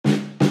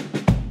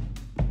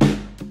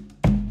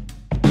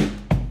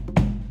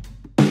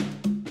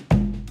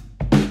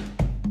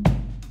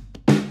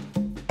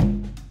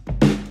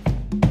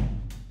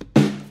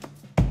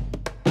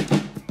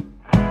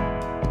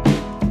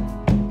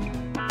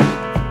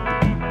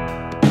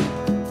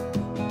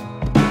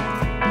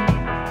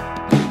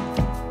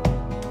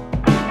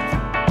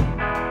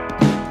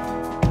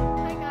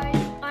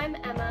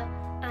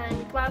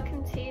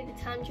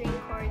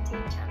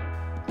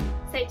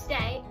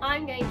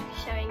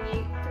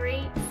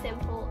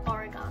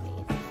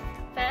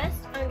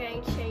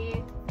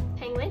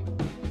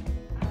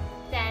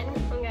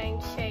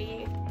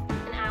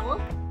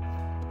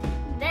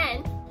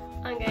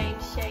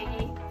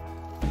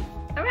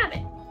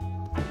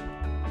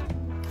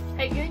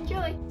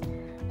enjoy.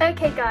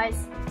 Okay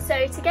guys,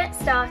 so to get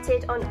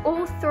started on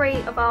all 3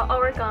 of our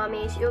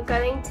origamis, you're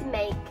going to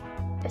make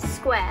a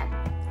square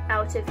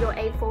out of your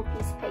A4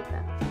 piece of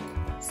paper.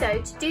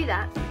 So to do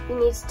that, you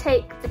need to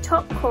take the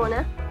top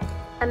corner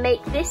and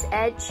make this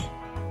edge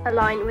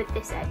align with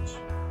this edge,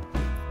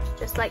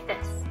 just like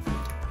this.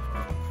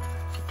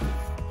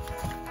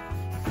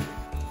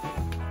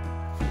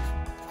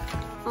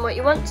 And what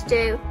you want to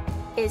do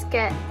is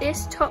get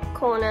this top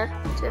corner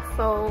to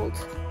fold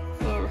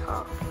in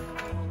half.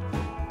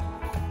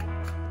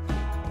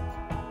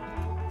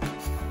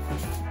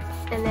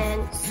 And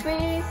then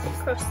smooth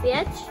across the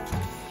edge.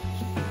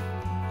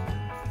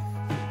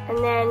 And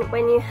then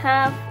when you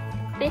have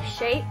this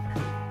shape,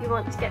 you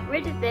want to get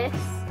rid of this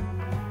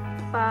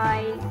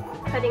by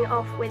cutting it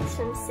off with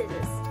some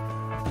scissors.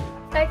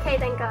 Okay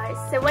then guys,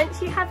 so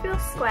once you have your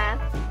square,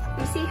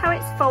 you see how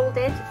it's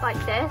folded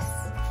like this?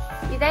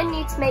 You then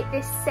need to make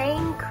this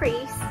same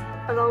crease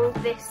along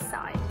this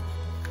side.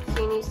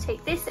 So you need to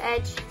take this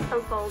edge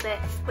and fold it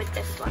with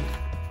this one.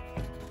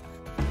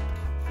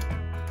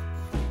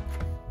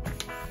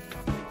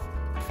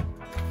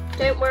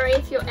 Don't worry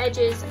if your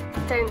edges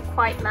don't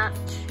quite match,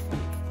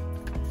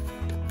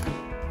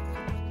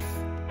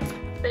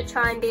 but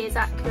try and be as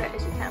accurate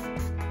as you can.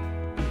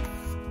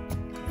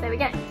 There we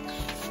go.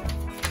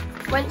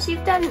 Once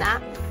you've done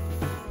that,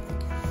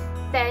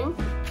 then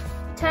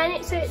turn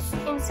it so it's,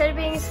 instead of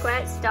being a square,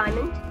 it's a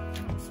diamond.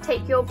 So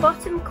take your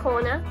bottom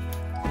corner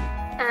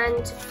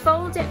and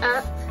fold it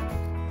up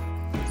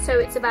so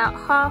it's about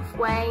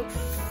halfway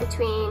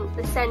between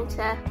the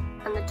centre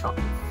and the top.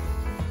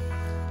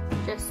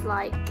 Just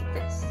like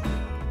this.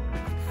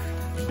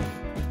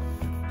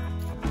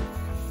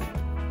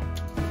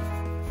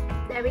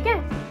 There we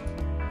go.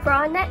 For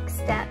our next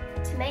step,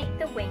 to make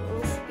the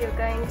wings, you're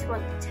going to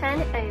want to turn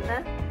it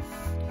over,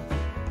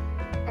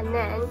 and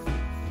then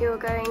you're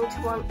going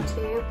to want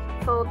to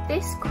fold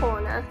this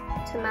corner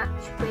to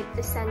match with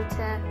the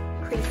centre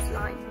crease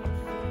line.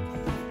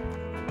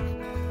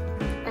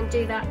 And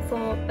do that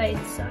for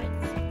both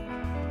sides.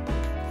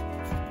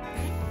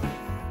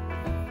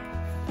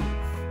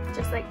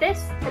 Just like this,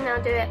 and now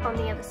do it on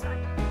the other side.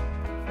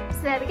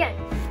 So there we go.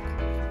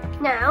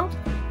 Now,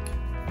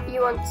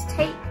 you want to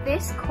take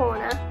this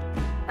corner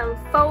and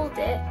fold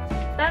it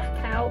back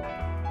out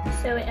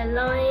so it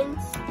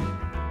aligns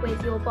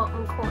with your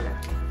bottom corner.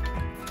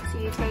 So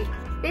you take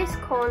this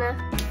corner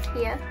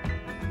here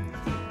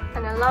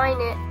and align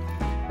it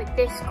with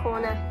this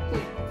corner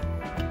here.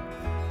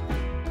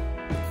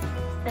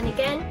 And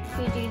again,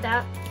 you do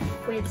that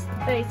with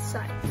both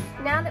sides.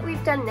 Now that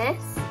we've done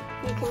this,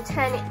 you can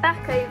turn it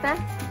back over,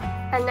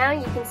 and now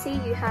you can see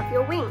you have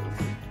your wings.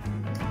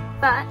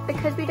 But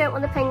because we don't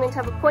want the penguin to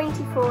have a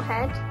pointy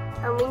forehead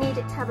and we need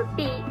it to have a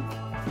beak,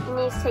 you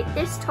need to take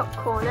this top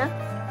corner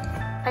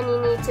and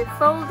you need to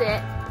fold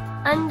it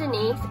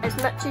underneath as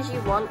much as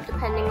you want,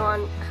 depending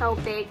on how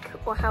big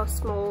or how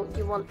small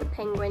you want the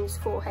penguin's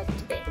forehead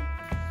to be.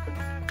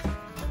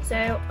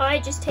 So I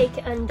just take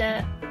it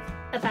under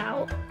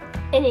about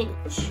an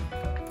inch,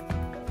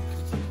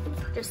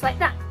 just like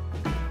that.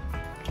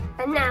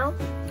 And now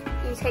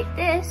you take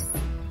this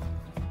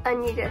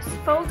and you just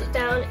fold it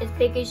down as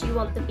big as you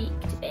want the beak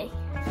to be.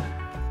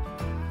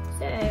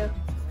 So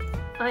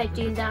I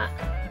do that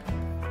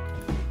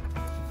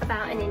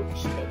about an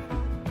inch too.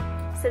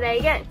 So there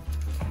you go.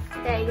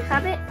 There you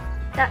have it.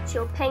 That's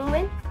your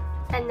penguin.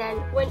 And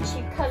then once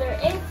you colour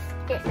it in,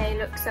 it may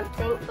look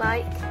something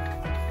like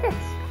this.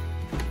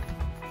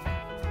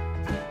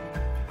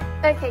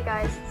 Okay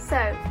guys,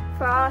 so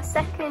for our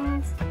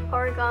second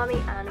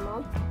origami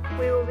animal,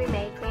 we will be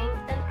making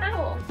an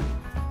owl.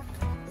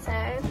 So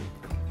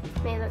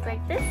it may look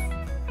like this.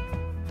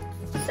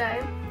 So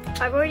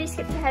I've already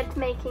skipped ahead to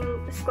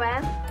making the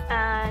square,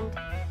 and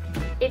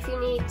if you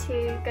need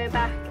to go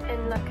back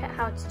and look at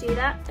how to do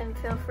that, then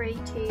feel free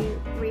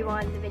to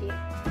rewind the video.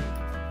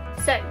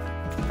 So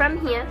from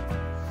here,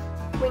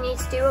 we need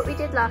to do what we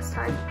did last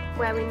time,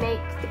 where we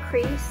make the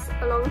crease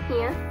along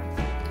here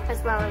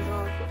as well as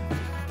along here.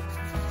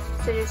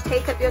 So just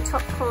take up your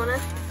top corner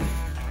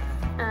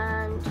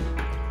and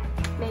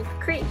make a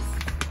crease.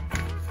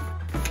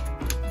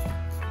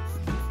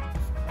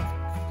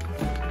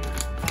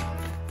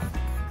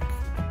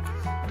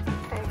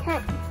 Okay,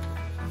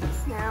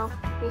 so now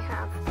we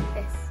have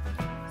this.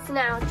 So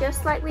now,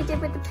 just like we did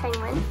with the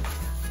penguin,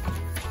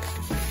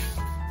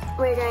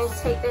 we're going to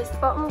take this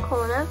bottom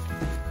corner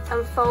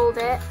and fold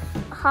it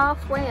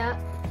halfway up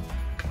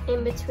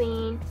in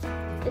between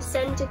the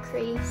centre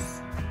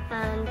crease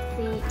and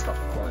the top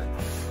corner.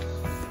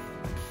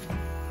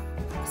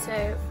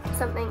 So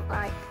something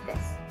like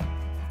this.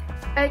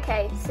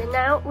 Okay, so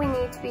now we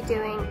need to be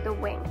doing the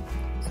wing.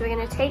 So we're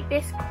going to take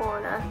this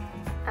corner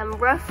and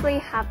roughly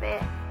have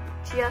it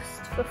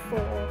just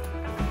before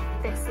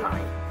this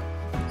line.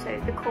 So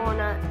the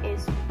corner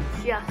is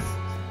just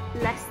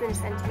less than a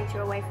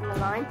centimetre away from the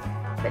line,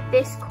 but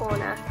this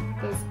corner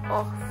is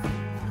off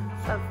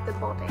of the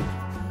body.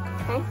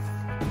 Okay?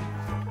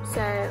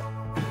 So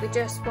we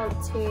just want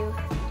to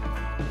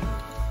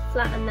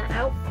flatten that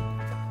out.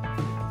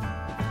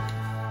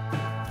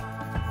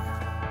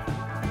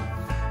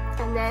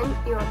 And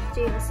then you want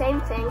to do the same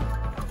thing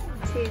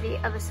to the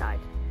other side.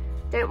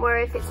 Don't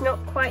worry if it's not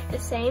quite the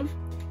same,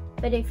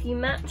 but if you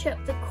match up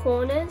the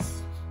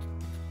corners,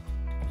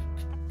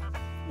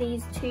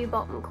 these two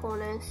bottom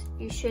corners,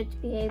 you should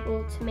be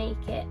able to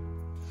make it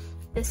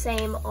the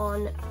same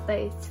on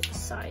both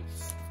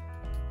sides.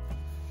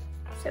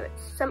 So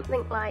it's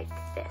something like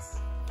this.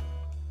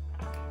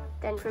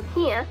 Then from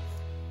here,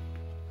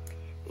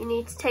 you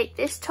need to take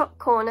this top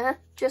corner,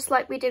 just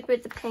like we did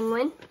with the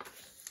penguin,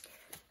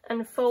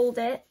 and fold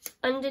it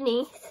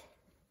underneath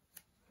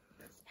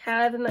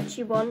however much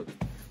you want.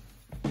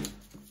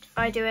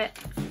 I do it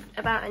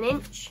about 1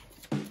 inch.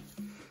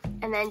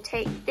 And then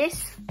take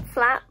this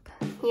flap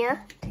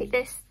here, take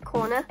this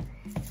corner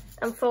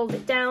and fold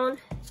it down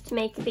to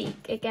make a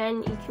beak. Again,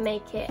 you can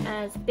make it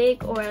as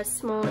big or as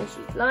small as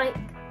you'd like.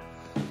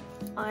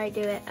 I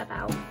do it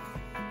about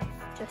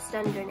just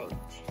under 1 inch.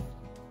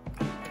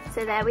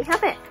 So there we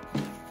have it.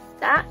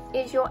 That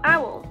is your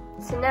owl.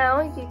 So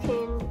now you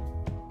can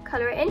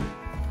colour it in,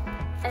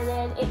 and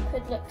then it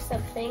could look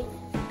something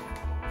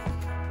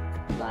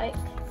like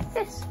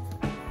this.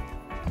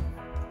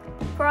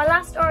 For our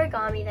last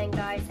origami then,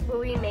 guys,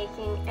 we'll be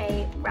making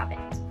a rabbit.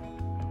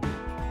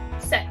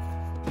 So,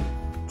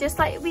 just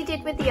like we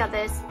did with the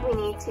others, we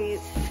need to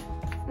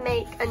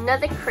make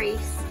another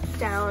crease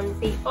down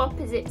the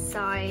opposite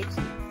side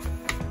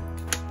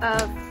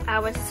of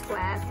our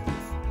square,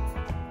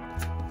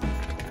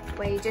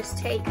 where you just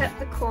take up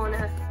the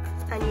corner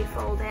and you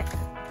fold it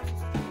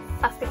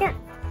up again.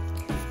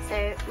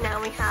 So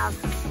now we have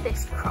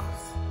this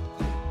cross.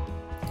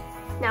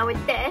 Now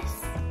with this,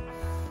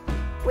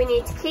 we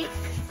need to keep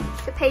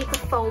the paper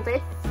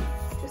folded,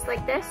 just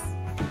like this.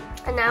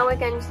 And now we're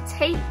going to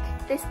take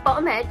this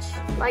bottom edge,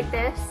 like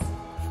this,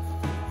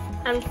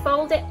 and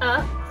fold it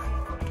up,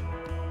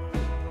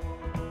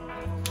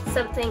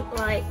 something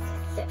like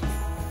this.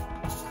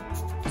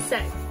 So,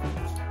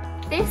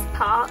 this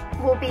part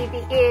will be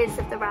the ears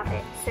of the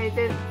rabbit. So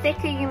the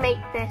thicker you make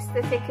this,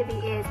 the thicker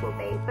the ears will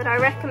be. But I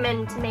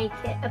recommend to make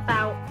it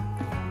about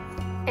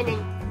 1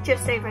 inch,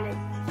 just over 1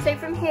 inch. So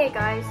from here,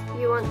 guys,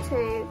 you want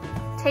to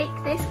take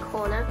this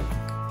corner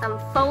and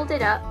fold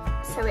it up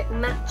so it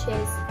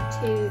matches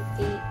to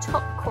the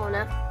top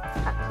corner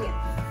up here.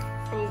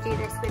 And you do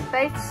this with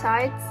both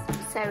sides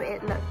so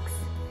it looks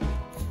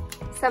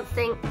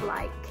something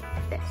like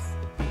this.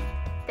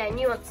 Then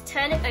you want to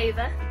turn it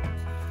over,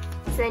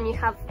 so then you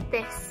have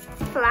this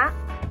flap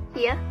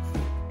here,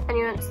 and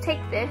you want to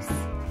take this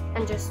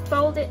and just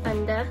fold it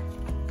under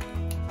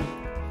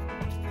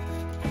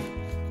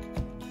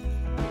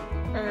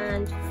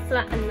and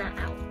flatten that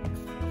out.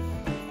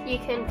 You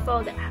can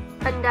fold it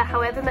under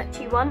however much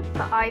you want,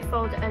 but I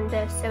fold it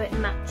under so it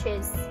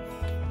matches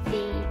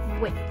the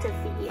width of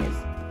the ears.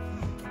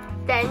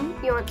 Then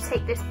you want to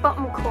take this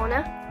bottom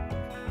corner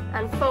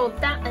and fold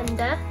that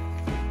under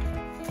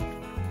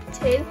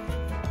too,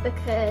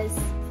 because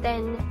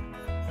then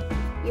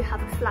you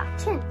have a flat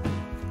chin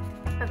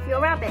of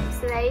your rabbit.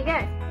 So there you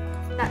go.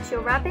 That's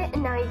your rabbit,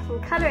 and now you can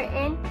colour it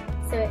in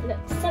so it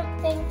looks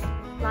something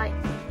like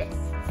this.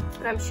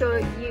 But I'm sure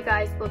you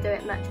guys will do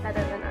it much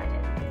better than I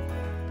did.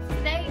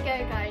 So there you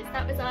go, guys.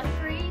 That was our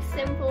 3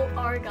 simple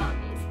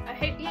origamis. I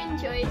hope you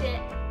enjoyed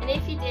it, and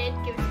if you did,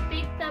 give us a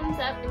big thumbs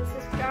up and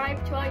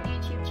subscribe to our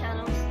YouTube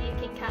channel so you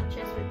can catch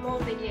us with more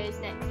videos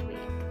next time.